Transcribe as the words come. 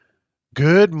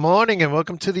Good morning and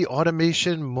welcome to the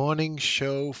Automation Morning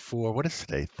Show for what is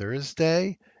today?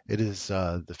 Thursday. It is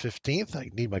the 15th. I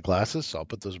need my glasses, so I'll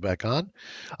put those back on.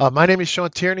 My name is Sean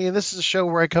Tierney, and this is a show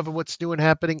where I cover what's new and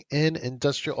happening in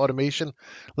industrial automation.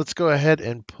 Let's go ahead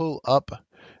and pull up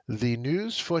the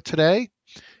news for today.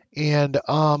 And,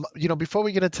 before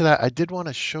we get into that, I did want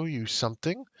to show you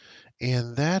something,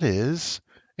 and that is,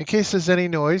 in case there's any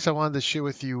noise, I wanted to share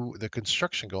with you the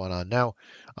construction going on. Now,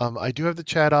 I do have the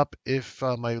chat up. If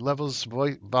my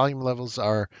volume levels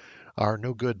are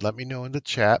no good, let me know in the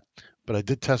chat. But I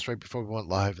did test right before we went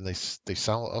live, and they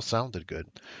all sounded good.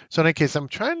 So in any case,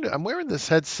 I'm wearing this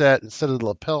headset instead of the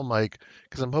lapel mic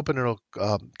because I'm hoping it'll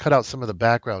cut out some of the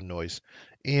background noise.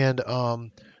 And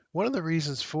one of the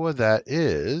reasons for that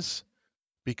is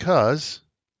because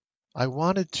I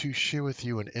wanted to share with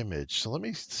you an image. So let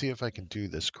me see if I can do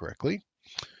this correctly.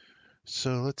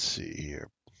 So let's see here.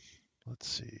 Let's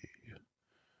see.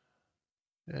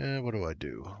 What do I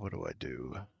do? What do I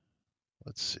do?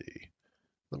 Let's see.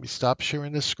 Let me stop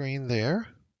sharing the screen there.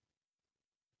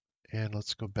 And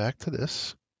let's go back to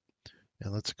this.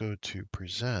 And let's go to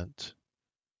present,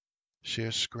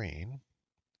 share screen.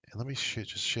 And let me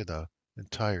just share the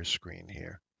entire screen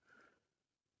here.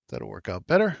 That'll work out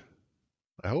better,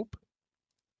 I hope.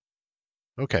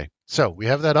 Okay, so we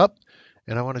have that up.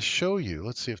 And I want to show you.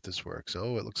 Let's see if this works.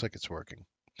 Oh, it looks like it's working.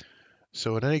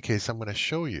 So in any case, I'm going to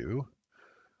show you.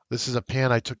 This is a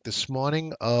pan I took this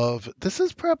morning this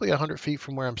is probably 100 feet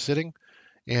from where I'm sitting.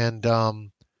 And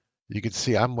you can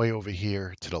see I'm way over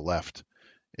here to the left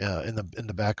in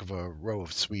the back of a row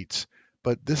of suites.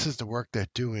 But this is the work they're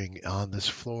doing on this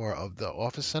floor of the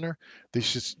office center.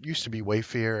 This just used to be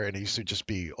Wayfair and it used to just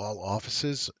be all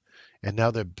offices. And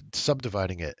now they're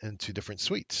subdividing it into different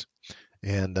suites.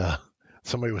 And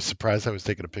somebody was surprised I was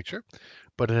taking a picture.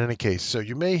 But in any case, so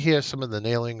you may hear some of the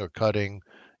nailing or cutting,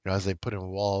 as they put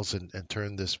in walls and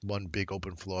turn this one big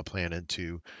open floor plan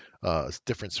into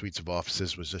different suites of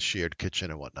offices with a shared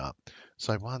kitchen and whatnot.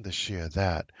 So I wanted to share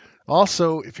that.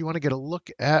 Also, if you want to get a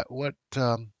look at what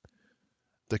the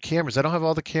cameras, I don't have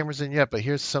all the cameras in yet, but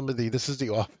here's some of this is the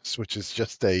office, which is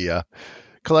just a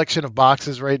collection of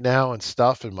boxes right now and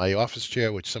stuff, and my office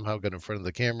chair, which somehow got in front of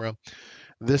the camera.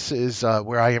 This is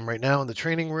where I am right now in the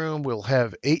training room. We'll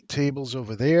have 8 tables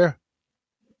over there,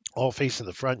 all facing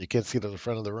the front. You can't see the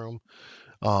front of the room.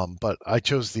 But I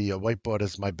chose the whiteboard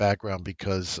as my background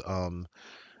because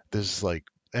there's like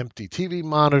empty TV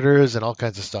monitors and all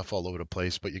kinds of stuff all over the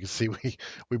place. But you can see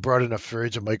we brought in a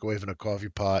fridge, a microwave, and a coffee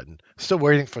pot, and still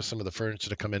waiting for some of the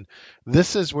furniture to come in.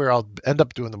 This is where I'll end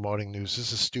up doing the morning news.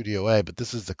 This is Studio A, but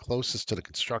this is the closest to the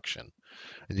construction.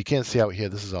 And you can't see out here,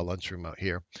 this is our lunchroom out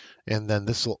here. And then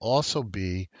this will also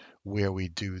be where we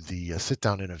do the sit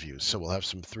down interviews. So we'll have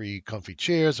some 3 comfy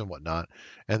chairs and whatnot.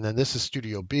 And then this is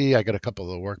Studio B. I got a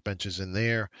couple of the workbenches in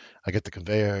there. I got the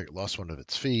conveyor, lost one of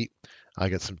its feet. I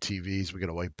got some TVs. We got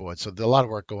a whiteboard. So there's a lot of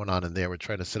work going on in there. We're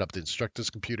trying to set up the instructor's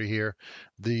computer here.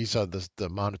 These are the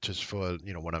monitors for,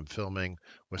 when I'm filming.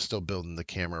 We're still building the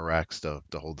camera racks to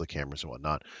hold the cameras and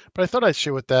whatnot. But I thought I'd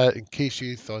share with that in case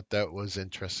you thought that was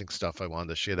interesting stuff. I wanted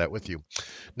to share that with you.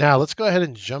 Now, let's go ahead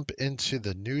and jump into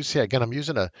the news here. Again, I'm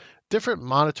using a different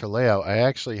monitor layout. I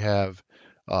actually have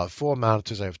 4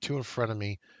 monitors. I have 2 in front of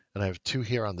me, and I have 2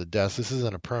 here on the desk. This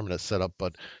isn't a permanent setup,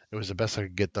 but it was the best I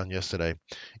could get done yesterday.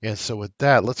 And so, with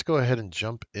that, let's go ahead and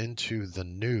jump into the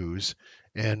news.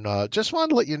 And just wanted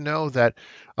to let you know that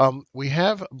we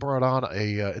have brought on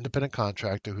a independent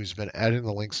contractor who's been adding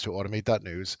the links to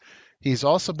automate.news. He's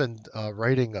also been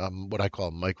writing what I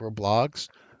call micro blogs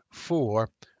for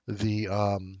the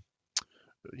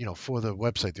for the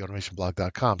website,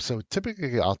 theautomationblog.com. So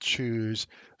typically I'll choose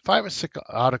 5 or 6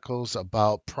 articles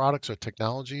about products or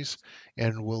technologies,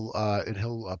 and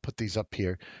he'll put these up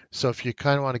here. So if you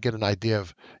kind of want to get an idea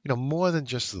of, more than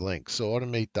just the links. So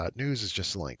automate.news is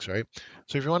just the links, right?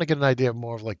 So if you want to get an idea of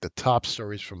more of like the top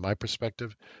stories from my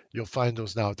perspective, you'll find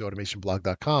those now at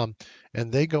theautomationblog.com,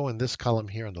 and they go in this column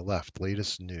here on the left,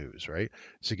 latest news, right?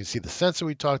 So you can see the sensor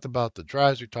we talked about, the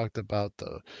drives we talked about,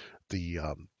 the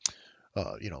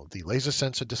laser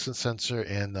sensor, distance sensor,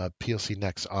 and the PLC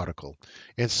Next article.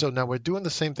 And so now we're doing the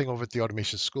same thing over at the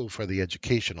Automation School for the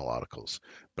educational articles,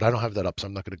 but I don't have that up, so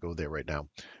I'm not going to go there right now.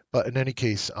 But in any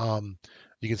case,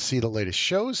 you can see the latest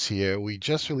shows here. We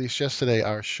just released yesterday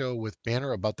our show with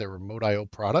Banner about their remote I/O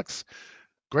products.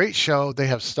 Great show. They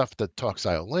have stuff that talks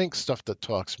IO Link, stuff that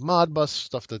talks Modbus,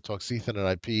 stuff that talks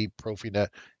Ethernet IP, Profinet,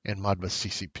 and Modbus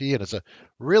TCP, and it's a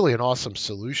really an awesome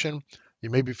solution. You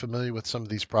may be familiar with some of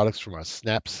these products from our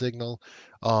Snap Signal,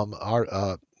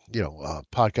 our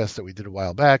podcast that we did a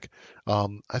while back.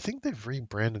 I think they've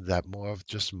rebranded that more of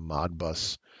just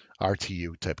Modbus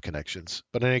RTU type connections.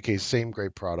 But in any case, same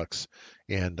great products,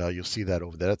 and you'll see that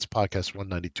over there. That's podcast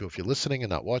 192 if you're listening and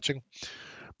not watching.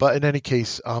 But in any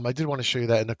case, I did want to show you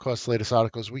that in the course latest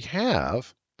articles we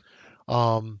have.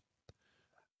 Um,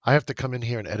 I have to come in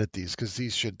here and edit these because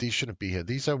these shouldn't be here.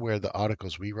 These are where the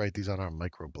articles we write these on our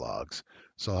microblogs.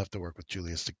 So I'll have to work with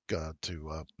Julius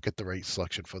to get the right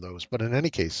selection for those. But in any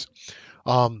case,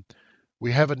 um,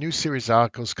 we have a new series of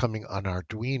articles coming on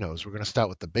Arduinos. We're going to start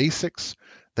with the basics,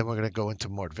 then we're going to go into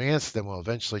more advanced, then we'll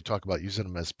eventually talk about using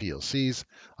them as PLCs.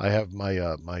 I have my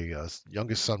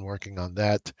youngest son working on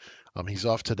that. He's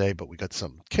off today, but we got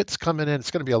some kits coming in.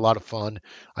 It's going to be a lot of fun.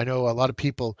 I know a lot of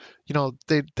people,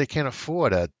 they can't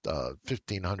afford a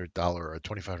 $1,500 or a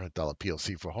 $2,500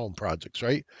 PLC for home projects,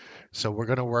 right? So we're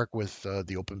going to work with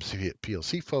the Open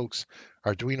PLC folks,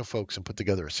 Arduino folks, and put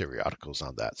together a series of articles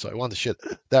on that. So I wanted to share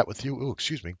that with you. Oh,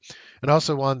 excuse me. And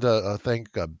also wanted to thank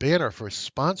Banner for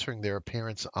sponsoring their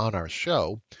appearance on our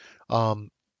show.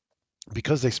 Um,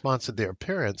 because they sponsored their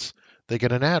appearance, they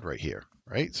get an ad right here,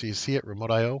 right? So you see it,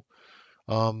 Remote IO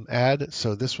ad.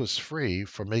 So this was free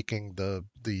for making the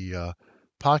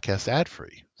podcast ad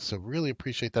free. So really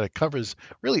appreciate that. It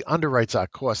really underwrites our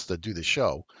costs to do the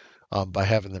show by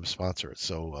having them sponsor it.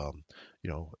 So you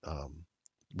know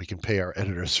we can pay our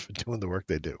editors for doing the work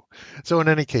they do. So in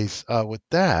any case, with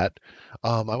that,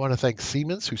 I want to thank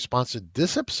Siemens who sponsored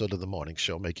this episode of the morning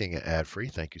show, making it ad free.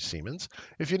 Thank you, Siemens.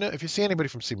 If you see anybody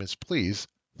from Siemens, please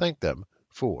thank them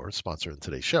for sponsoring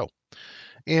today's show.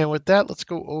 And with that, let's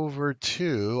go over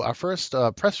to our first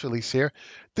press release here.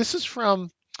 This is from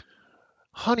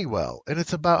Honeywell, and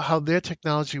it's about how their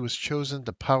technology was chosen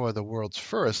to power the world's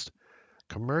first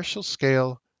commercial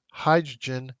scale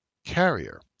hydrogen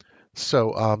carrier.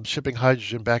 So, shipping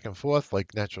hydrogen back and forth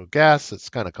like natural gas, it's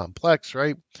kind of complex,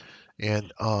 right?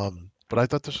 And but I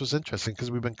thought this was interesting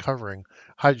because we've been covering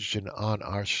hydrogen on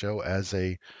our show as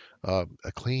a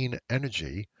clean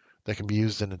energy that can be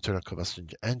used in internal combustion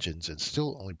engines and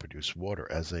still only produce water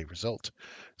as a result.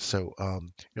 So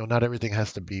not everything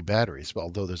has to be batteries, but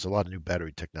although there's a lot of new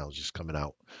battery technologies coming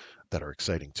out that are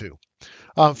exciting too.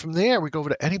 From there, we go over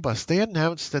to Anybus. They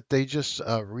announced that they just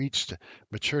reached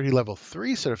maturity level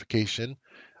 3 certification.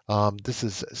 This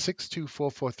is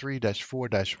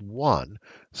 62443-4-1.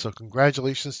 So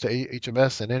congratulations to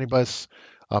HMS and Anybus.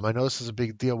 I know this is a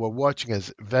big deal. We're watching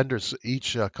as vendors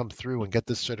each come through and get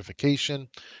this certification,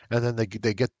 and then they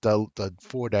get the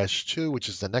 4-2, which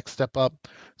is the next step up.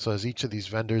 So as each of these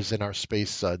vendors in our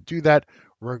space do that,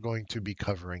 we're going to be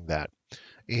covering that.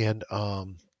 And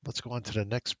let's go on to the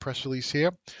next press release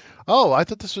here. Oh, I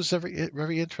thought this was very,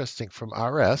 very interesting from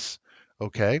RS.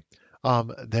 Okay.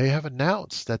 They have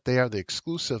announced that they are the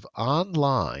exclusive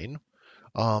online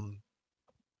um,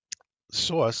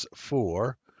 source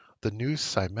for the new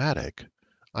Cymatic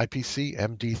IPC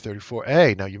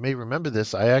MD34A. Now, you may remember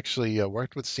this. I actually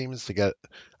worked with Siemens to get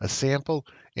a sample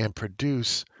and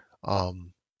produce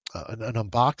an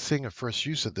unboxing and first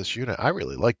use of this unit. I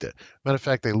really liked it. Matter of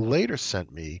fact, they later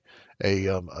sent me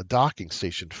a docking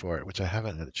station for it, which I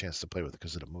haven't had a chance to play with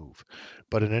because of the move.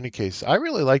 But in any case, I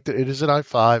really liked it. It is an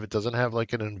i5. It doesn't have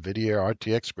like an NVIDIA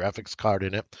RTX graphics card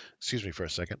in it. Excuse me for a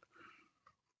second.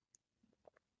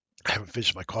 I haven't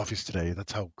finished my coffees today.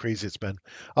 That's how crazy it's been.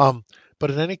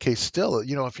 But in any case, still,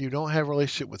 if you don't have a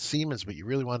relationship with Siemens, but you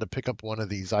really wanted to pick up one of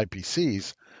these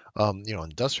IPCs,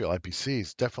 industrial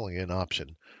IPCs, definitely an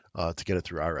option to get it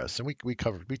through RS. And we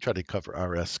try to cover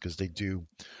RS because they do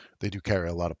carry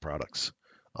a lot of products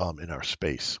in our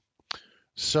space.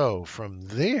 So from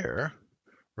there,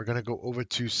 we're going to go over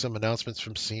to some announcements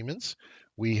from Siemens.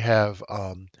 We have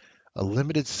a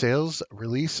limited sales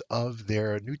release of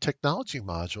their new technology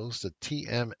modules, the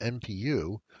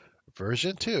TM-NPU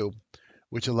version 2,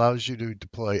 which allows you to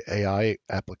deploy AI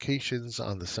applications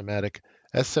on the Cymatic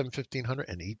SM1500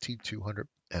 and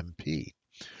ET200MP.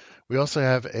 We also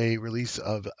have a release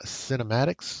of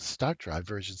Cinematics Start Drive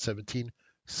version 17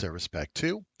 Service Pack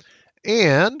 2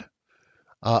 and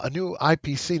a new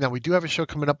IPC. Now, we do have a show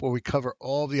coming up where we cover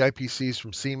all the IPCs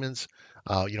from Siemens.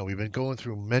 We've been going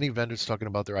through many vendors talking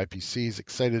about their IPCs.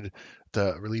 Excited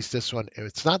to release this one.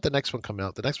 It's not the next one coming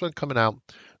out. The next one coming out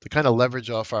to kind of leverage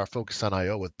off our focus on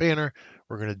I/O with Banner.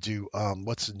 We're going to do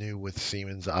what's new with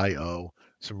Siemens I/O.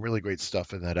 Some really great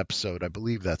stuff in that episode. I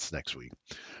believe that's next week.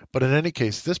 But in any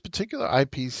case, this particular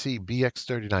IPC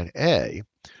BX39A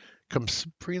comes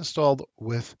pre-installed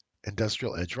with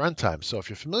Industrial Edge Runtime. So if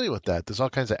you're familiar with that, there's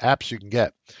all kinds of apps you can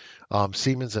get,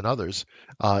 Siemens and others,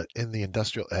 in the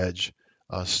Industrial Edge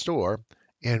store.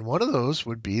 And one of those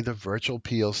would be the virtual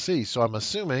PLC. So I'm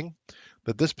assuming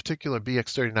that this particular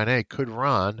BX39A could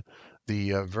run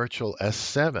the virtual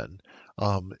S7.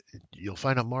 You'll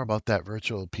find out more about that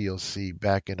virtual PLC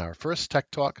back in our first Tech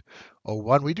Talk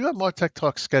 01. We do have more Tech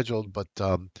Talk scheduled, but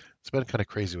it's been kind of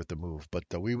crazy with the move. But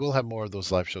we will have more of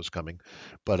those live shows coming.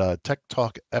 But Tech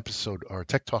Talk episode or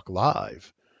Tech Talk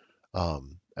Live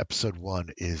episode 1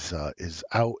 is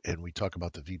out, and we talk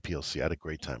about the VPLC. I had a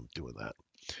great time doing that.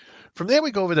 From there,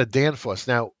 we go over to Danfoss.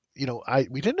 Now,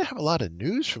 we didn't have a lot of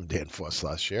news from Danfoss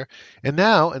last year, and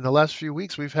now in the last few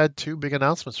weeks, we've had two big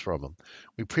announcements from them.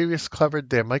 We previously covered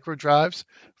their micro drives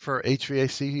for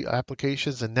HVAC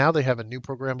applications, and now they have a new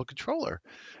programmable controller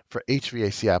for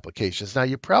HVAC applications. Now,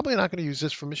 you're probably not going to use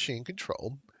this for machine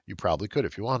control. You probably could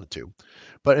if you wanted to.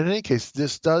 But in any case,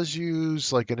 this does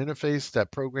use like an interface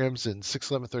that programs in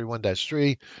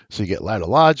 61131-3, so you get ladder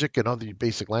logic and other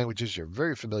basic languages you're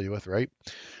very familiar with, right?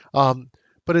 Um,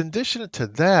 but in addition to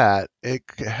that, it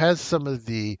has some of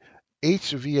the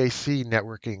HVAC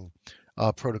networking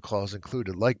protocols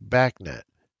included, like BACnet,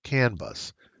 CAN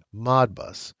bus,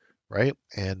 Modbus, right?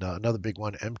 And another big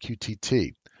one,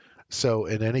 MQTT. So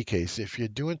in any case, if you're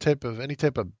doing any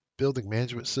type of building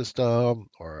management system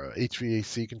or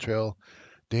HVAC control,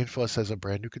 Danfoss has a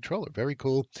brand new controller. Very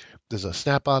cool. There's a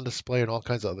snap-on display and all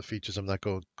kinds of other features I'm not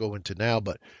going to go into now,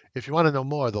 but if you want to know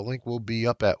more, the link will be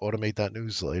up at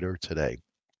automate.news later today.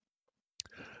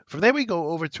 From there, we go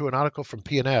over to an article from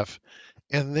PNF,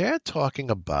 and they're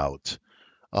talking about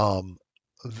um,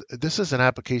 this is an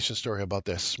application story about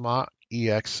their Smart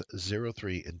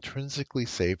EX03 intrinsically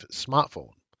safe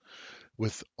smartphone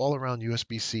with all-around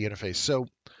USB-C interface. So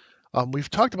we've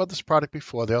talked about this product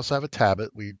before. They also have a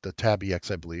tablet, the Tab EX,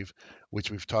 I believe,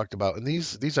 which we've talked about. And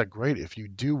these are great if you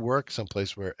do work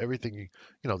someplace where everything,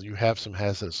 you have some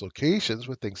hazardous locations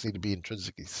where things need to be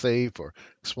intrinsically safe or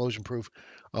explosion proof.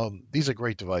 These are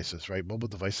great devices, right? Mobile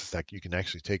devices that you can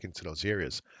actually take into those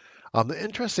areas. The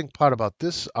interesting part about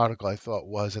this article, I thought,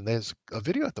 was, and there's a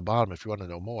video at the bottom if you want to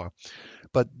know more,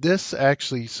 but this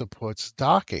actually supports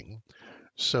docking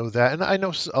so that, and I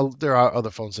know there are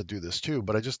other phones that do this too,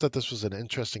 but I just thought this was an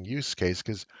interesting use case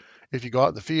because if you go out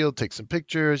in the field, take some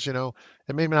pictures, it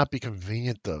may not be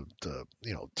convenient to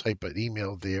type an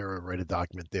email there or write a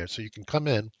document there. So you can come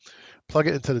in, plug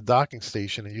it into the docking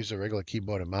station, and use a regular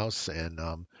keyboard and mouse and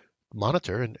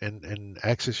monitor and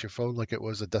access your phone like it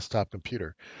was a desktop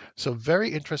computer. So very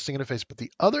interesting interface. But the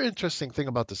other interesting thing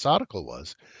about this article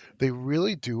was they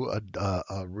really do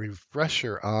a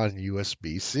refresher on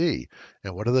USB-C.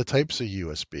 And what are the types of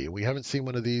USB? We haven't seen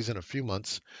one of these in a few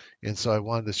months, and so I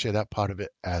wanted to share that part of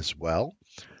it as well.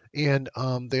 And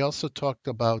they also talked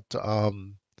about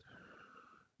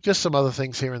just some other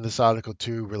things here in this article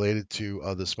too related to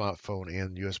the smartphone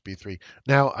and USB 3.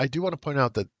 Now, I do want to point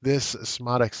out that this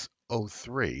SmartX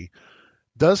 03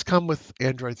 does come with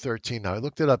Android 13. Now, I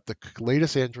looked it up. The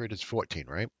latest Android is 14,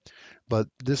 right? But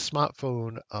this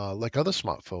smartphone, like other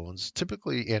smartphones,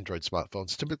 typically Android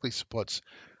smartphones, typically supports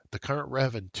the current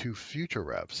rev and two future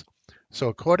revs. So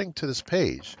according to this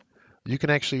page, you can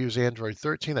actually use Android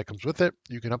 13 that comes with it.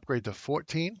 You can upgrade to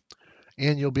 14,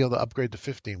 and you'll be able to upgrade to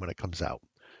 15 when it comes out.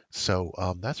 So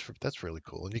that's really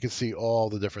cool. And you can see all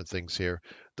the different things here.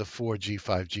 The 4G,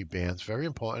 5G bands, very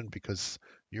important because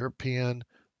European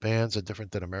bands are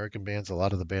different than American bands. A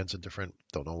lot of the bands are different.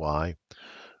 Don't know why.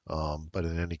 But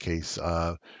in any case,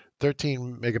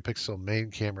 13 megapixel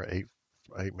main camera, 8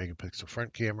 megapixel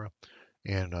front camera,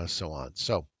 and so on.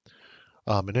 So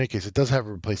in any case, it does have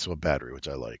a replaceable battery, which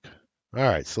I like. All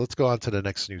right, so let's go on to the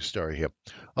next news story here.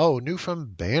 Oh, new from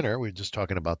Banner. We were just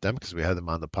talking about them because we had them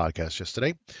on the podcast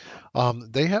yesterday.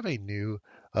 They have a new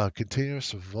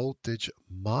continuous voltage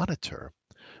monitor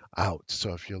out.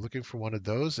 So if you're looking for one of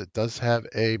those, it does have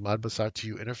a Modbus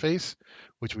RTU interface,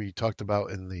 which we talked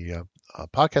about in the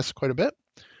podcast quite a bit.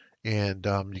 And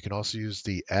you can also use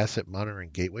the asset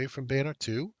monitoring gateway from Banner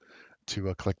too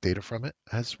to collect data from it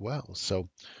as well. So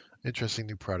interesting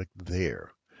new product there.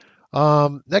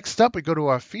 Next up, we go to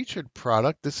our featured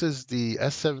product. This is the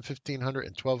S7 1500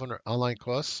 and 1200 online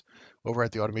course over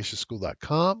at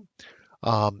theautomationschool.com.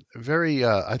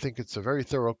 I think it's a very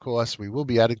thorough course. We will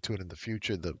be adding to it in the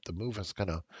future. The move has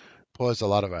kind of paused a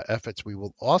lot of our efforts. We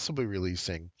will also be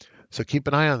releasing, so keep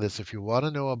an eye on this. If you want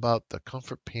to know about the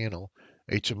comfort panel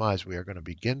HMIs, we are going to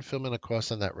begin filming a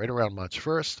course on that right around March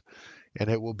 1st. And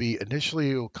it will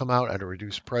come out at a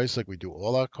reduced price like we do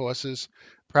all our courses,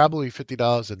 probably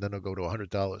 $50, and then it'll go to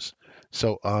 $100.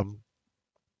 So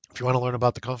if you want to learn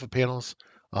about the comfort panels,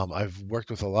 I've worked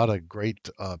with a lot of great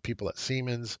people at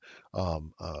Siemens.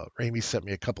 Ramey sent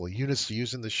me a couple of units to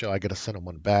use in the show. I got to send them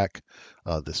one back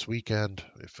this weekend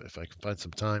if I can find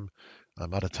some time.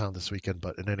 I'm out of town this weekend,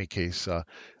 but in any case,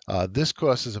 this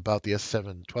course is about the S7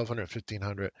 1200,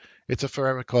 1500. It's a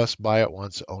forever course. Buy it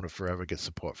once, own it forever, get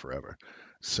support forever.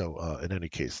 So in any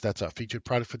case, that's our featured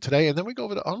product for today. And then we go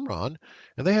over to Umron,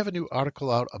 and they have a new article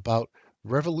out about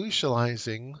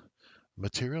revolutionizing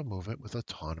material movement with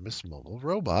autonomous mobile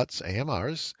robots,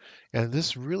 AMRs. And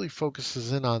this really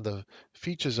focuses in on the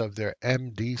features of their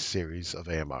MD series of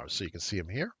AMRs. So you can see them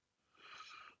here.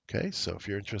 Okay, so if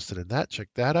you're interested in that, check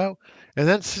that out. And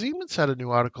then Siemens had a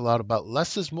new article out about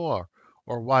less is more,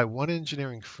 or why one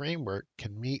engineering framework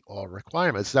can meet all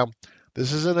requirements. Now,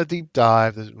 this isn't a deep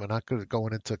dive. We're not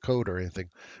going into code or anything,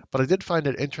 but I did find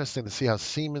it interesting to see how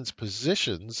Siemens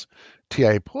positions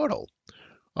TIA Portal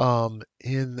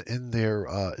in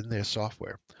their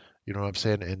software. You know what I'm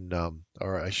saying?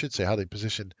 Or I should say how they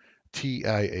position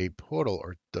TIA Portal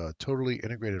or totally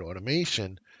integrated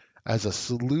automation as a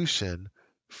solution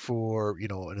for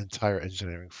an entire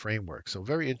engineering framework. So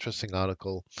very interesting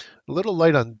article. A little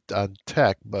light on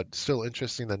tech, but still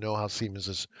interesting to know how Siemens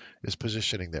is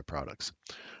positioning their products.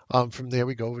 From there,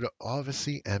 we go over to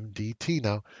obviously MDT.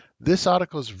 Now, this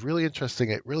article is really interesting.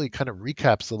 It really kind of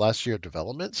recaps the last year of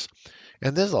developments,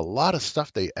 and there's a lot of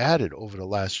stuff they added over the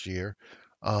last year.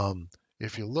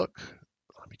 If you look,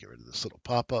 let me get rid of this little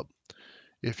pop-up.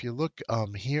 If you look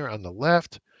here on the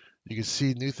left, you can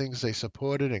see new things they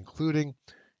supported, including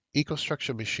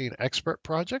EcoStruxure Machine Expert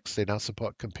projects. They now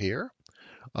support Compare.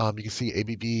 You can see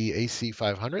ABB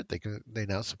AC500. They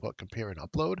now support Compare and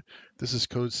Upload. This is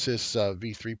CodeSys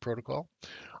v3 protocol.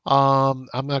 I'm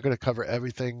not going to cover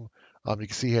everything. You can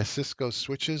see here Cisco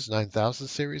switches 9000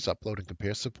 series upload and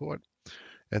compare support.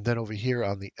 And then over here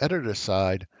on the editor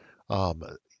side, um,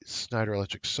 Schneider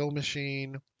Electric Sew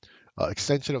Machine,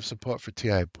 extension of support for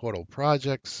TI Portal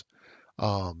projects.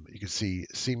 You can see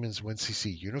Siemens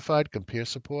WinCC Unified compare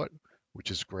support, which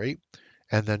is great.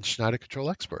 And then Schneider Control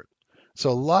Expert.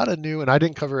 So a lot of new, and I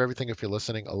didn't cover everything if you're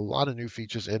listening, a lot of new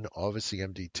features in obviously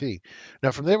MDT.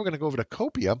 Now from there, we're going to go over to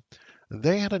Copia.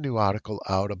 They had a new article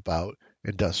out about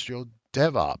industrial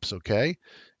DevOps, okay?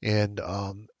 And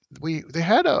they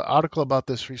had an article about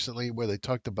this recently where they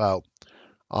talked about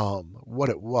what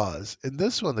it was. In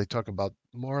this one, they talk about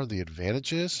more of the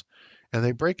advantages, and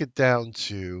they break it down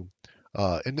to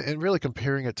and really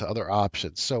comparing it to other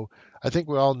options. So I think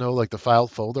we all know like the file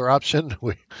folder option,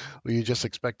 where you just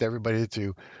expect everybody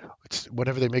to,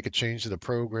 whenever they make a change to the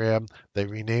program, they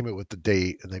rename it with the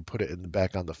date and they put it in the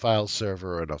back on the file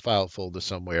server or in a file folder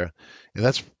somewhere. And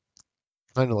that's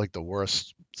kind of like the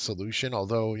worst solution,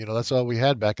 although, that's all we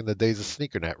had back in the days of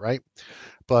SneakerNet, right?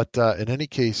 But in any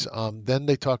case, then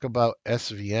they talk about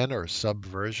SVN or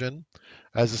subversion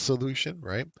as a solution,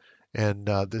 right? And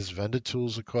there's vendor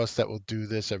tools, of course, that will do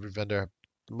this. Every vendor,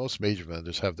 most major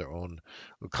vendors have their own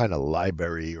kind of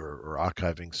library or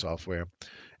archiving software.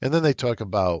 And then they talk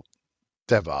about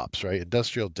DevOps, right?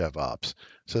 Industrial DevOps.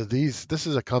 So this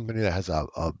is a company that has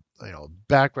a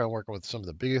background working with some of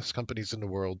the biggest companies in the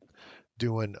world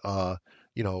doing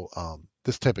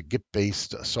this type of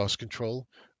Git-based source control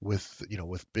with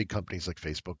big companies like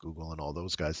Facebook, Google, and all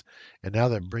those guys. And now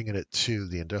they're bringing it to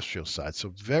the industrial side. So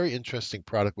very interesting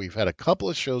product. We've had a couple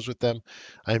of shows with them.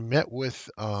 I met with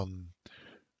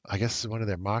I guess one of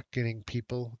their marketing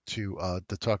people to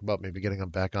talk about maybe getting them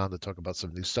back on to talk about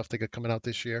some new stuff they got coming out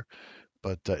this year.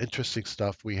 But interesting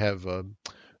stuff. We have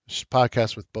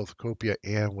podcasts with both Copia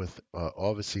and with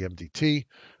obviously MDT.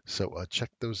 So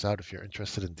check those out if you're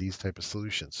interested in these type of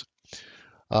solutions.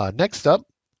 Next up,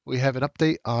 we have an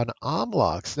update on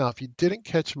ARMlocks. Now, if you didn't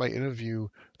catch my interview,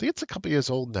 I think it's a couple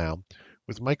years old now,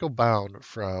 with Michael Bound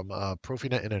from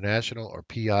Profinet International or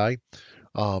PI.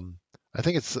 I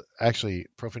think it's actually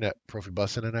Profinet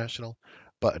Profibus International,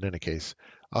 but in any case,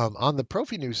 on the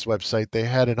ProfiNews website, they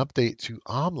had an update to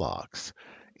ARMlocks.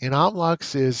 And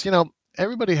ARMlocks is,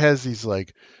 everybody has these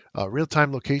like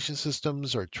real-time location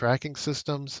systems or tracking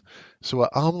systems. So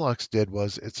what ARMlocks did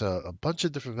was it's a bunch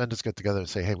of different vendors get together and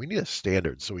say, hey, we need a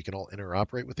standard so we can all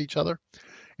interoperate with each other.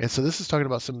 And so this is talking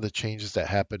about some of the changes that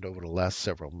happened over the last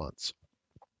several months.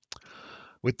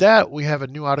 With that, we have a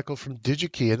new article from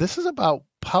DigiKey, and this is about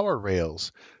power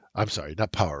rails. I'm sorry,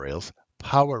 not power rails,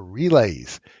 power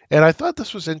relays. And I thought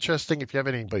this was interesting. If you have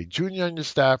anybody junior on your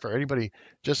staff or anybody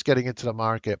just getting into the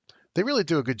market, they really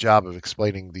do a good job of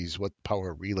explaining what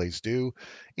power relays do.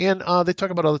 And they talk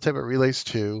about other type of relays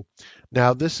too.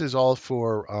 Now, this is all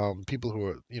for people who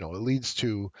are, it leads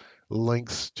to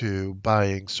links to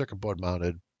buying circuit board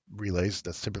mounted relays.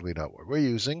 That's typically not what we're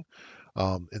using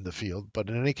in the field. But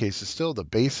in any case, it's still the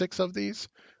basics of these.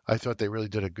 I thought they really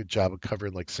did a good job of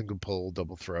covering like single pole,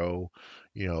 double throw,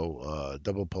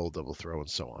 double pole, double throw, and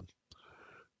so on.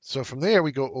 So from there,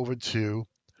 we go over to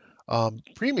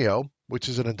Premio, which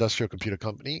is an industrial computer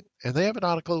company, and they have an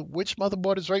article, which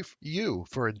motherboard is right for you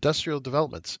for industrial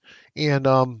developments. And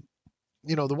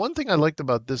the one thing I liked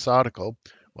about this article,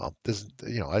 well,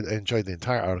 I enjoyed the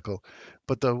entire article,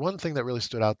 but the one thing that really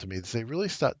stood out to me is they really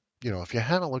start, if you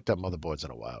haven't looked at motherboards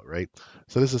in a while, right?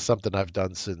 So this is something I've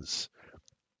done since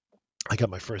I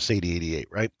got my first 8088,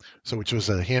 right? So which was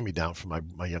a hand-me-down from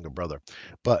my younger brother.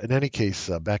 But in any case,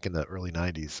 back in the early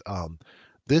 90s,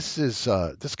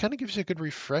 this kind of gives you a good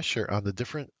refresher on the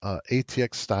different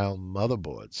ATX style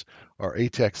motherboards, or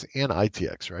ATX and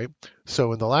ITX, right?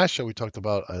 So in the last show we talked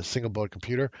about a single board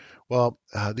computer. Well,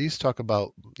 these talk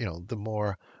about the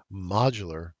more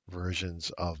modular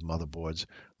versions of motherboards,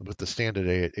 with the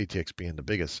standard ATX being the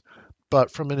biggest.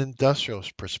 But from an industrial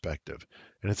perspective,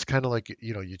 and it's kind of like,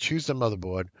 you choose the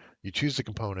motherboard, you choose the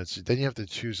components, then you have to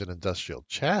choose an industrial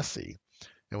chassis.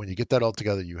 And when you get that all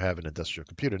together, you have an industrial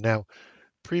computer. Now,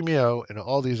 Premio and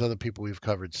all these other people we've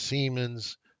covered,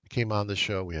 Siemens came on the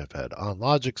show. We have had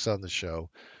OnLogix on the show.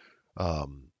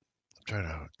 I'm trying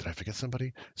to, did I forget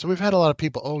somebody? So we've had a lot of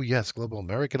people. Oh, yes, Global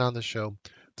American on the show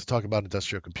to talk about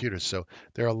industrial computers. So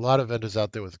there are a lot of vendors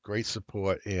out there with great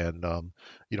support and,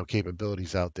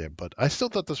 capabilities out there. But I still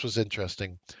thought this was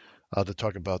interesting to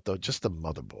talk about, though, just the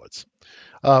motherboards.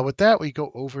 With that, we go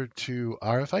over to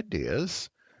RF Ideas,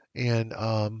 and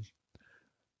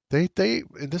they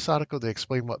in this article they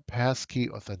explain what passkey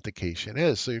authentication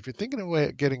is. So if you're thinking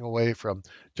of getting away from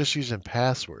just using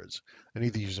passwords and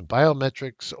either using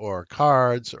biometrics or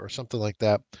cards or something like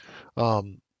that,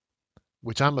 um,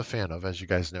 which I'm a fan of, as you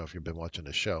guys know if you've been watching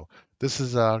the show, this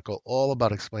is an article all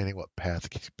about explaining what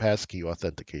passkey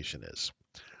authentication is.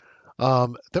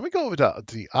 Then we go over to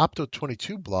the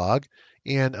Opto22 blog,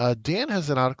 and Dan has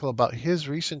an article about his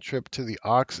recent trip to the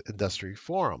ARC's Industry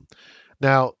Forum.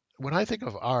 Now, when I think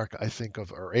of ARC, I think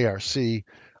of, or ARC,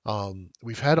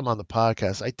 we've had them on the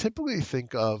podcast. I typically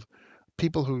think of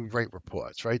people who write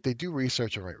reports, right? They do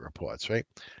research and write reports, right?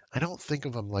 I don't think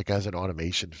of them like as an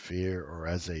automation fair or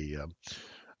as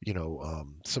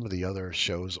some of the other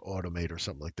shows automate or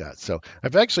something like that. So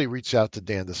I've actually reached out to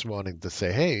Dan this morning to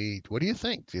say, hey, what do you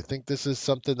think? Do you think this is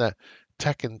something that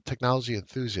tech and technology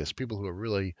enthusiasts, people who are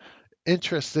really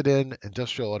interested in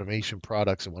industrial automation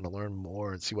products and want to learn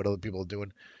more and see what other people are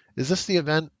doing, is this the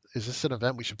event? Is this an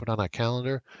event we should put on our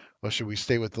calendar, or should we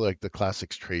stay with like the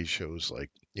classics trade shows like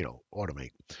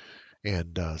Automate?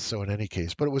 And so in any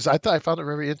case, but I found it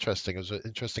very interesting. It was an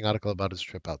interesting article about his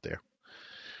trip out there.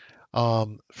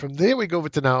 From there we go over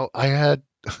to now. I had,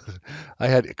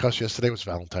 because yesterday was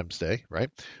Valentine's Day, right?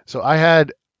 So I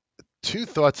had two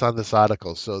thoughts on this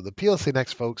article. So the PLC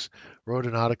Next folks wrote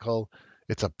an article.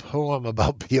 It's a poem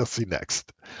about PLC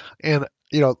Next, and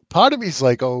part of me is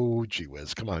like, oh, gee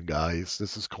whiz, come on, guys,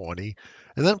 this is corny.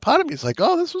 And then part of me is like,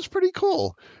 oh, this was pretty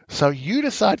cool. So you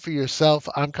decide for yourself.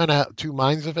 I'm kind of two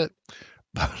minds of it,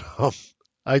 but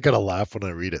I gotta laugh when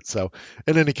I read it. So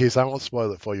in any case, I won't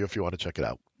spoil it for you if you want to check it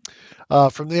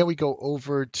out. From there, we go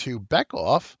over to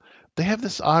Beckoff. They have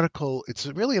this article. It's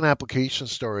really an application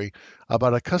story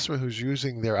about a customer who's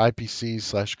using their IPC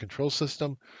slash control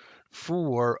system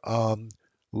for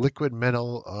liquid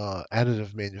metal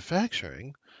additive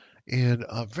manufacturing. And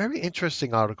a very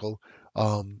interesting article.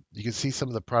 You can see some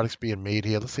of the products being made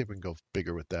here. Let's see if we can go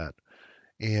bigger with that.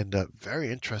 And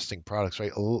very interesting products,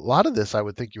 right? A lot of this I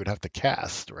would think you would have to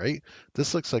cast, right?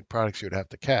 This looks like products you would have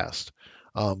to cast.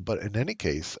 But in any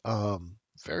case,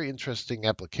 very interesting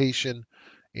application.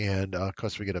 And of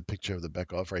course, we get a picture of the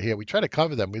Beckoff right here. We try to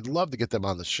cover them. We'd love to get them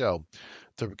on the show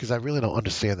because I really don't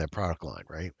understand their product line,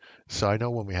 right? So I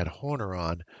know when we had Horner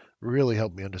on, really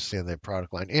helped me understand their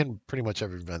product line, and pretty much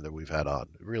every vendor we've had on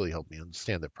really helped me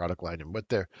understand their product line and what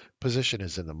their position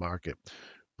is in the market.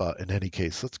 But in any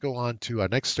case, let's go on to our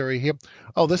next story here.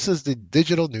 Oh, this is the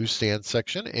digital newsstand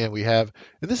section, and and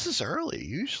this is early.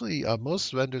 Usually,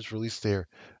 most vendors release their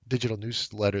digital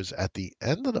newsletters at the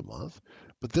end of the month,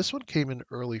 but this one came in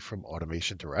early from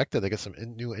Automation Direct, and they got some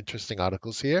new interesting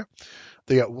articles here.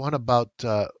 They got one about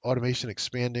automation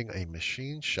expanding a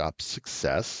machine shop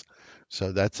success.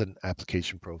 So that's an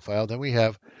application profile. Then we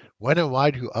have when and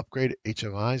why to upgrade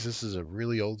HMIs. This is a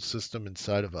really old system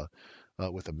inside of a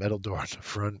with a metal door on the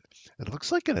front. It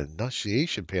looks like an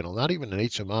enunciation panel, not even an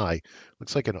HMI.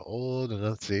 Looks like an old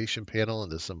enunciation panel,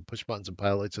 and there's some push buttons and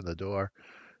pilots in the door,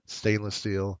 stainless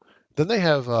steel. Then they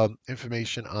have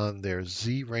information on their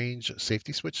Z range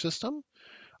safety switch system,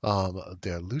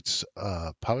 their Lutz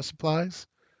power supplies.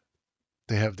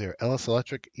 They have their LS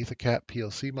Electric EtherCAT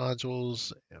PLC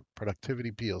modules,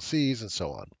 productivity PLCs, and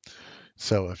so on.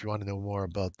 So if you want to know more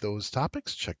about those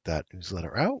topics, check that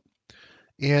newsletter out.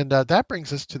 And that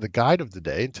brings us to the guide of the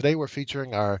day. And today we're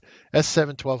featuring our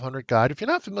S7 1200 guide. If you're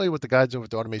not familiar with the guides over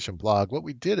at the Automation blog, what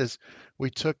we did is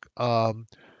we took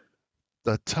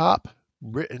the top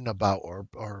written about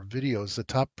or videos, the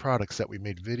top products that we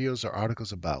made videos or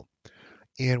articles about,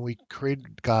 and we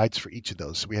created guides for each of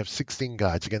those. So we have 16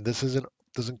 guides. Again, this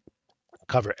doesn't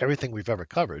cover everything we've ever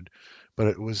covered, but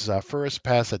it was our first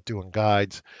pass at doing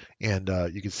guides. And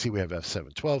you can see we have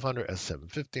F7 1200, S7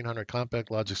 1500, compact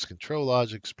logics, control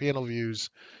logics, panel views,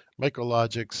 micro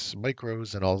logics,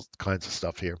 micros, and all kinds of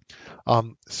stuff here.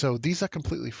 So these are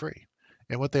completely free.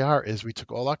 And what they are is we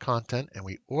took all our content and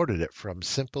we ordered it from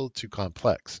simple to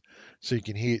complex. So you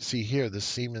can see here the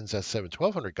Siemens S7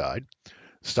 1200 guide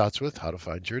starts with how to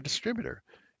find your distributor.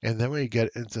 And then we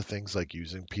get into things like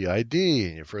using PID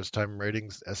and your first time writing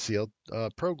SCL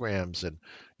programs and,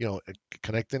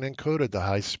 connecting encoded the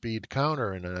high speed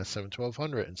counter in an S7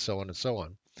 1200 and so on and so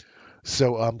on.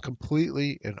 So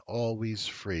completely and always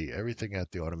free, everything at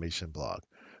the Automation blog.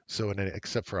 So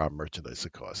except for our merchandise,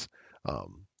 of course.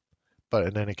 But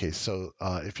in any case, so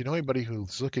if you know anybody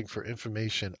who's looking for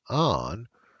information on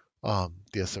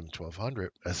the SM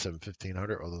 1200, SM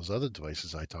 1500, or those other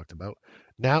devices I talked about.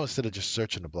 Now, instead of just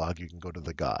searching the blog, you can go to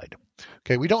the guide.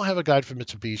 Okay, we don't have a guide for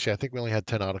Mitsubishi. I think we only had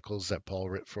 10 articles that Paul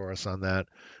wrote for us on that.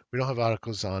 We don't have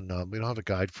articles on, we don't have a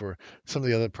guide for some of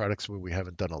the other products where we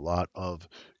haven't done a lot of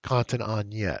content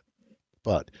on yet,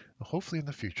 but hopefully in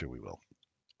the future we will.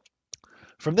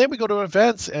 From there, we go to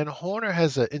events, and Horner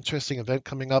has an interesting event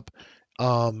coming up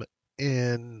on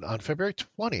February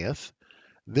 20th.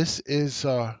 This is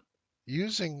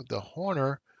using the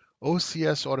Horner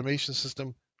OCS automation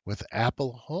system with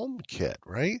Apple HomeKit,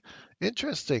 right?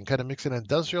 Interesting, kind of mixing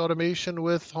industrial automation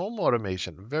with home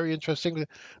automation. Very interesting.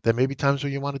 There may be times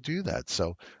where you want to do that.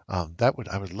 So I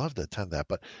would love to attend that.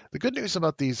 But the good news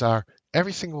about these are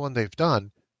every single one they've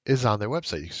done is on their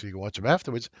website, so you can watch them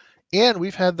afterwards. And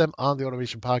we've had them on the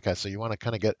Automation Podcast. So you want to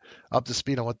kind of get up to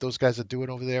speed on what those guys are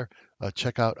doing over there,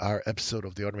 check out our episode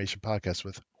of the Automation Podcast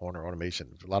with Horner Automation.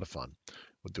 It's a lot of fun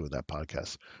with doing that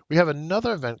podcast. We have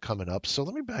another event coming up. So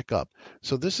let me back up.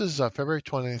 So this is February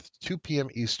 20th, 2 p.m.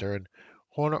 Eastern,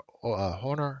 Horner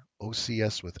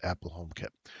OCS with Apple HomeKit.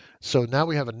 So now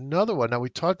we have another one. Now we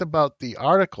talked about the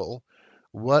article,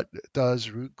 What Does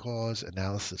Root Cause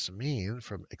Analysis Mean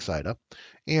from Excita?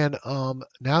 And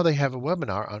now they have a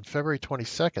webinar on February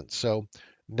 22nd. So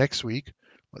next week,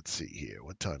 let's see here.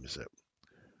 What time is it?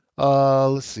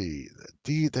 Let's see.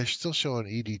 They're still showing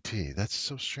EDT. That's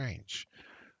so strange.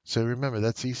 So remember,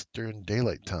 that's Eastern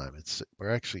Daylight Time.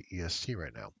 We're actually EST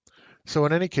right now. So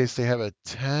in any case, they have a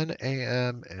 10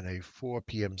 a.m. and a 4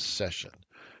 p.m. session.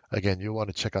 Again, you'll want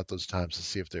to check out those times to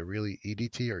see if they're really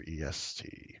EDT or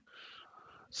EST.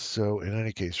 So in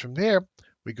any case, from there,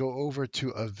 we go over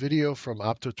to a video from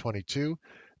Opto22.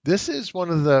 This is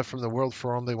from the World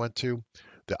Forum they went to,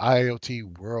 the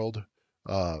IoT World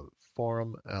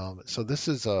Forum. So this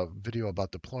is a video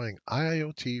about deploying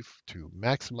IoT to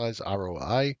maximize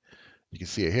ROI. You can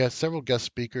see it here. Several guest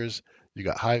speakers. You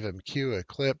got HiveMQ,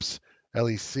 Eclipse,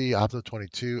 LEC,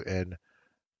 Opto22, and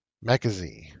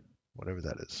Mackenzie, whatever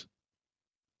that is.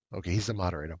 Okay, he's the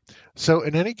moderator. So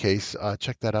in any case,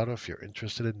 check that out if you're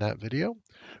interested in that video.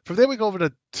 From there, we go over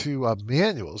to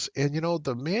manuals. And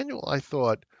the manual, I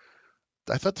thought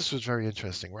this was very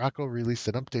interesting. Rocco released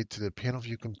an update to the panel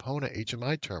view component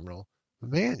HMI terminal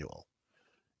manual.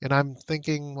 And I'm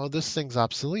thinking, well, this thing's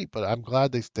obsolete, but I'm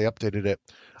glad they updated it.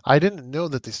 I didn't know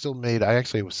that they still made, I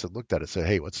actually looked at it and said,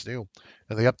 hey, what's new?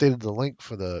 And they updated the link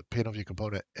for the panel view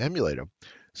component emulator.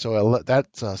 So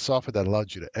that's software that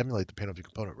allows you to emulate the panel view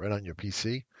component right on your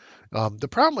PC. The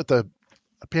problem with the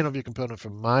panel view component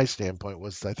from my standpoint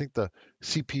was I think the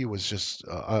CPU was just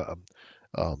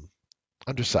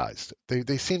undersized.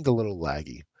 They seemed a little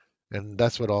laggy. And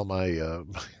that's what all my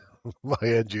my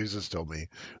end users told me.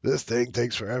 This thing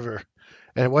takes forever.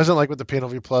 And it wasn't like with the Panel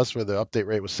View Plus where the update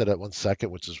rate was set at 1 second,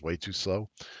 which is way too slow.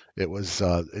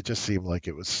 It just seemed like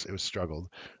it was struggled.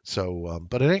 So,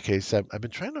 but in any case, I've been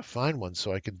trying to find one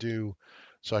so I can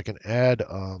add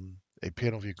a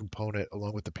panel view component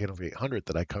along with the panel view 800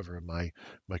 that I cover in my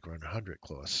Micro 800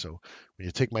 course. So when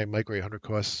you take my Micro 800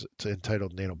 course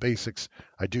entitled Nano Basics,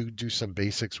 I do some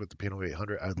basics with the panel view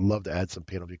 800. I'd love to add some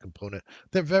panel view component.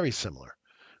 They're very similar.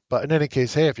 But in any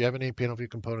case, hey, if you have any panel view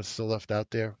components still left out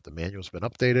there, the manual's been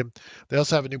updated. They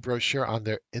also have a new brochure on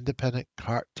their independent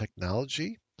cart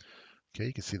technology. Okay,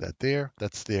 you can see that there.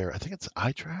 That's their, I think it's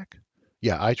iTrack.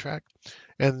 Yeah, iTrack.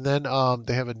 And then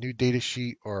they have a new data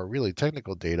sheet or really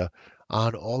technical data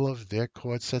on all of their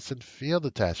cord sets and field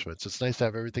attachments. It's nice to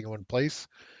have everything in one place.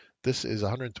 This is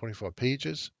 124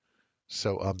 pages.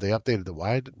 So they updated the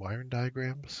wiring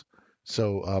diagrams.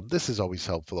 So this is always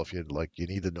helpful if you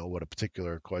need to know what a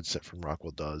particular cord set from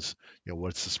Rockwell does,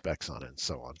 what's the specs on it, and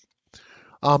so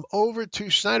on. Over to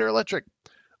Schneider Electric.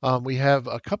 We have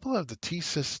a couple of the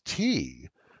T-Sys-T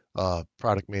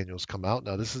product manuals come out.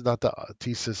 Now, this is not the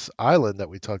T-Sys Island that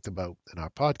we talked about in our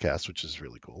podcast, which is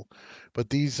really cool. But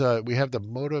these, we have the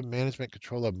Motor Management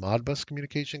Controller Modbus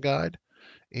Communication Guide,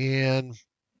 and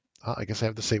I guess I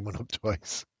have the same one up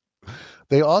twice.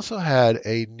 They also had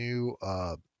a new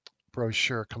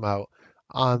brochure come out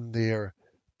on their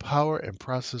power and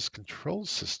process control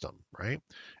system, right?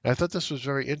 And I thought this was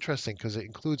very interesting because it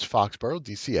includes Foxborough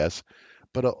DCS,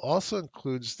 but it also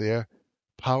includes their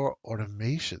power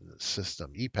automation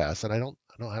system, EPAS, and I don't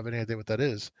have any idea what that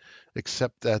is,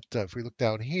 except that if we look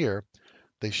down here,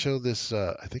 they show this.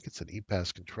 I think it's an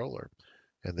EPAS controller,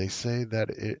 and they say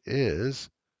that it is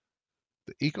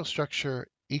the EcoStruxure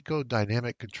Eco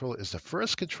Dynamic Controller is the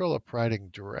first controller providing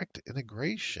direct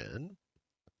integration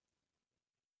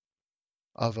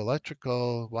of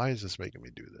electrical, why is this making me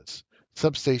do this?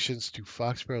 Substations to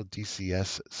Foxborough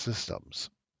DCS systems.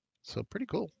 So pretty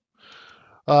cool.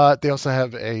 They also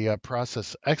have a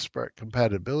process expert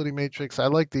compatibility matrix. I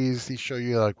like these. These show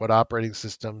you like what operating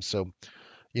systems. So,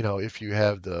 if you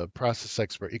have the process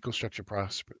expert, EcoStruxure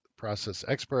process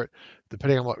expert,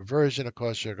 depending on what version, of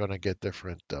course, you're going to get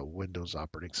different Windows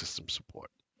operating system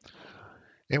support.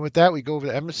 And with that, we go over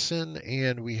to Emerson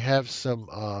and we have some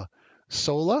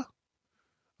SOLA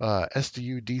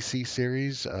SDU DC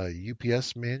series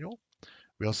UPS manual.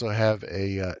 We also have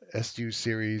a SDU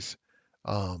series.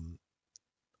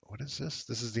 What is this?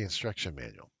 This is the instruction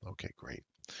manual. Okay, great.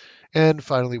 And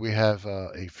finally, we have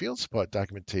a field support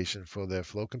documentation for their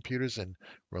flow computers and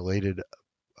related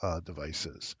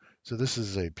devices. So this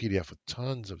is a PDF with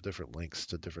tons of different links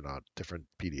to different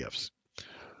PDFs.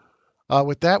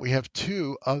 With that, we have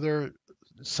two other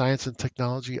science and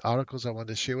technology articles I wanted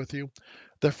to share with you.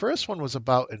 The first one was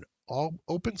about an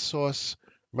open source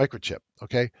microchip,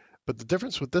 okay? But the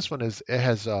difference with this one is it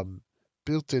has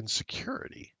built-in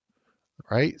security,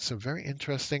 right? So very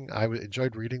interesting. I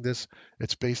enjoyed reading this.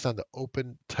 It's based on the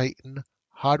Open Titan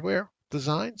hardware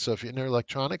design. So if you're into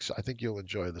electronics, I think you'll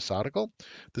enjoy this article.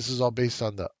 This is all based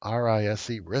on the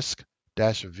RISC-V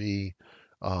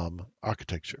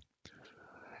architecture.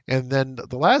 And then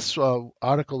the last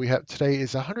article we have today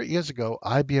is 100 years ago,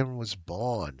 IBM was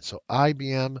born. So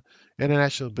IBM,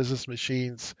 International Business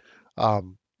Machines.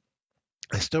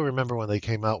 I still remember when they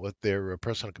came out with their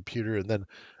personal computer, and then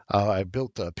I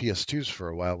built PS2s for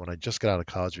a while when I just got out of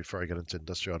college before I got into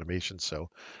industrial automation. So,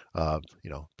 PS2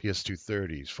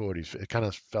 30s, 40s, it kind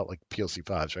of felt like PLC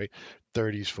 5s, right?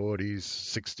 30s, 40s,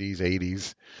 60s,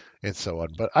 80s, and so on.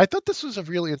 But I thought this was a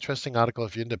really interesting article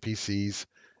if you're into PCs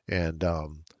and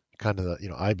kind of,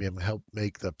 IBM helped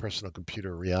make the personal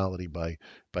computer a reality by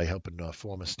helping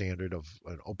form a standard of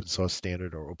an open source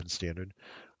standard or open standard.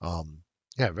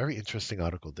 Yeah, very interesting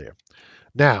article there.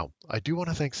 Now, I do want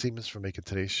to thank Siemens for making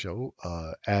today's show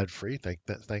ad-free.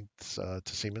 Thanks to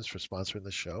Siemens for sponsoring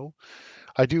the show.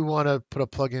 I do want to put a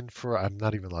plug in for, I'm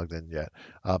not even logged in yet,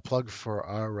 plug for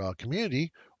our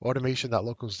community,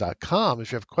 automation.locals.com.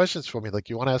 If you have questions for me, like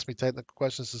you want to ask me technical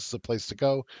questions, this is the place to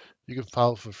go. You can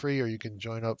follow for free or you can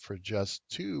join up for just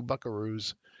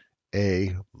 $2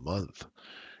 a month.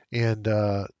 And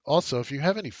also, if you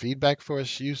have any feedback for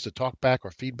us, use the talkback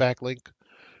or feedback link,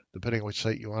 depending on which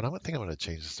site you're on. I think I'm going to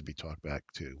change this to be talkback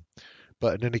too.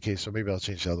 But in any case, or maybe I'll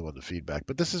change the other one to feedback.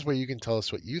 But this is where you can tell us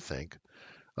what you think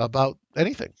about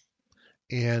anything.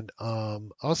 And I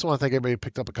also want to thank everybody who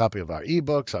picked up a copy of our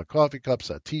ebooks, our coffee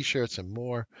cups, our t-shirts, and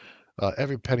more.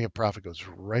 Every penny of profit goes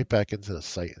right back into the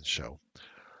site and show.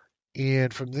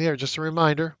 And from there, just a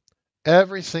reminder,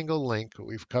 every single link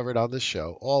we've covered on this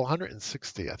show, all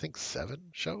 160, I think 7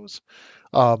 shows,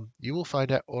 you will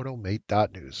find at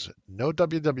automate.news. No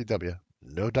www,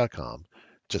 no .com,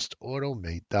 just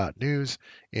automate.news.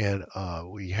 And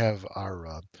we have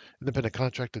our independent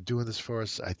contractor doing this for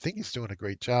us. I think he's doing a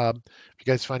great job. If you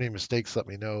guys find any mistakes, let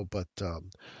me know. But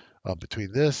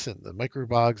between this and the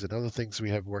microbogs and other things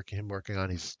we have him working on,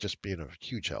 he's just being a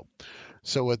huge help.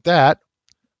 So with that,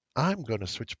 I'm going to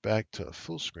switch back to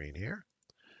full screen here.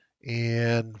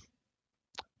 And,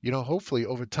 hopefully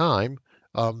over time,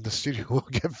 the studio will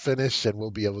get finished and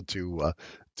we'll be able to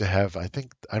have, I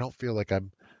don't feel like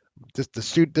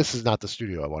this is not the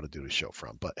studio I want to do the show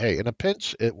from, but hey, in a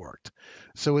pinch, it worked.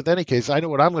 So with any case, I know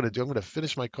what I'm going to do. I'm going to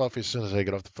finish my coffee as soon as I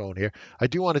get off the phone here. I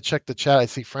do want to check the chat. I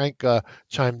see Frank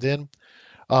chimed in.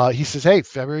 He says, hey,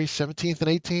 February 17th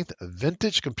and 18th,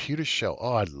 Vintage Computer Show.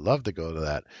 Oh, I'd love to go to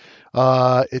that.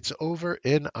 It's over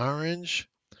in Orange,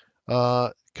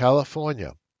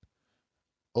 California.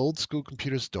 Old school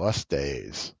computers, DOS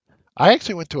days. I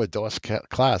actually went to a DOS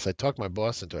class. I talked my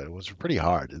boss into it. It was pretty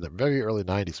hard in the very early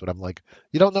 90s, but I'm like,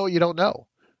 you don't know what you don't know,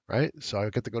 right? So I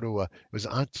got to go to it was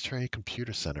Entree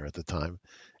Computer Center at the time.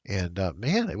 And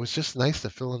man, it was just nice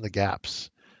to fill in the gaps.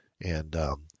 And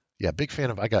yeah, big fan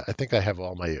of, I think I have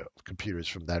all my computers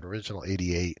from that original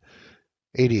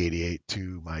 8088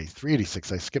 to my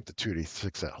 386. I skipped the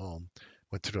 286 at home,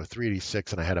 went to the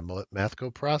 386, and I had a math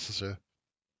code processor.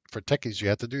 For techies, you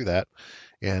had to do that,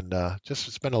 and just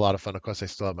it's been a lot of fun. Of course, I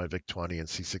still have my VIC 20 and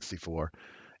C64,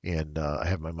 and I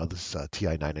have my mother's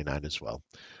TI 99 as well.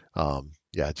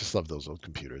 Yeah, I just love those old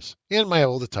computers. And my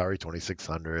old Atari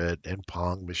 2600 and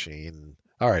Pong machine.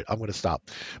 All right, I'm going to stop.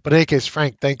 But in any case,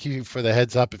 Frank, thank you for the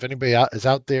heads up. If anybody is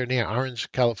out there near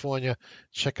Orange, California,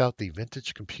 check out the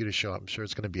Vintage Computer Show. I'm sure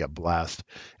it's going to be a blast.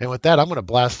 And with that, I'm going to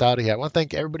blast out of here. I want to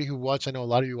thank everybody who watched. I know a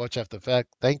lot of you watch after the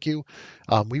fact. Thank you.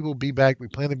 We will be back. We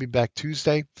plan to be back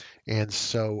Tuesday. And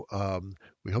so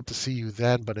we hope to see you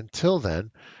then. But until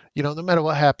then, no matter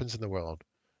what happens in the world,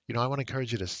 I want to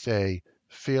encourage you to stay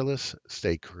fearless,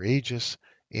 stay courageous,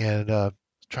 and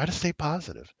try to stay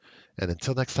positive. And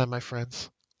until next time, my friends,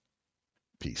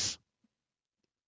 peace.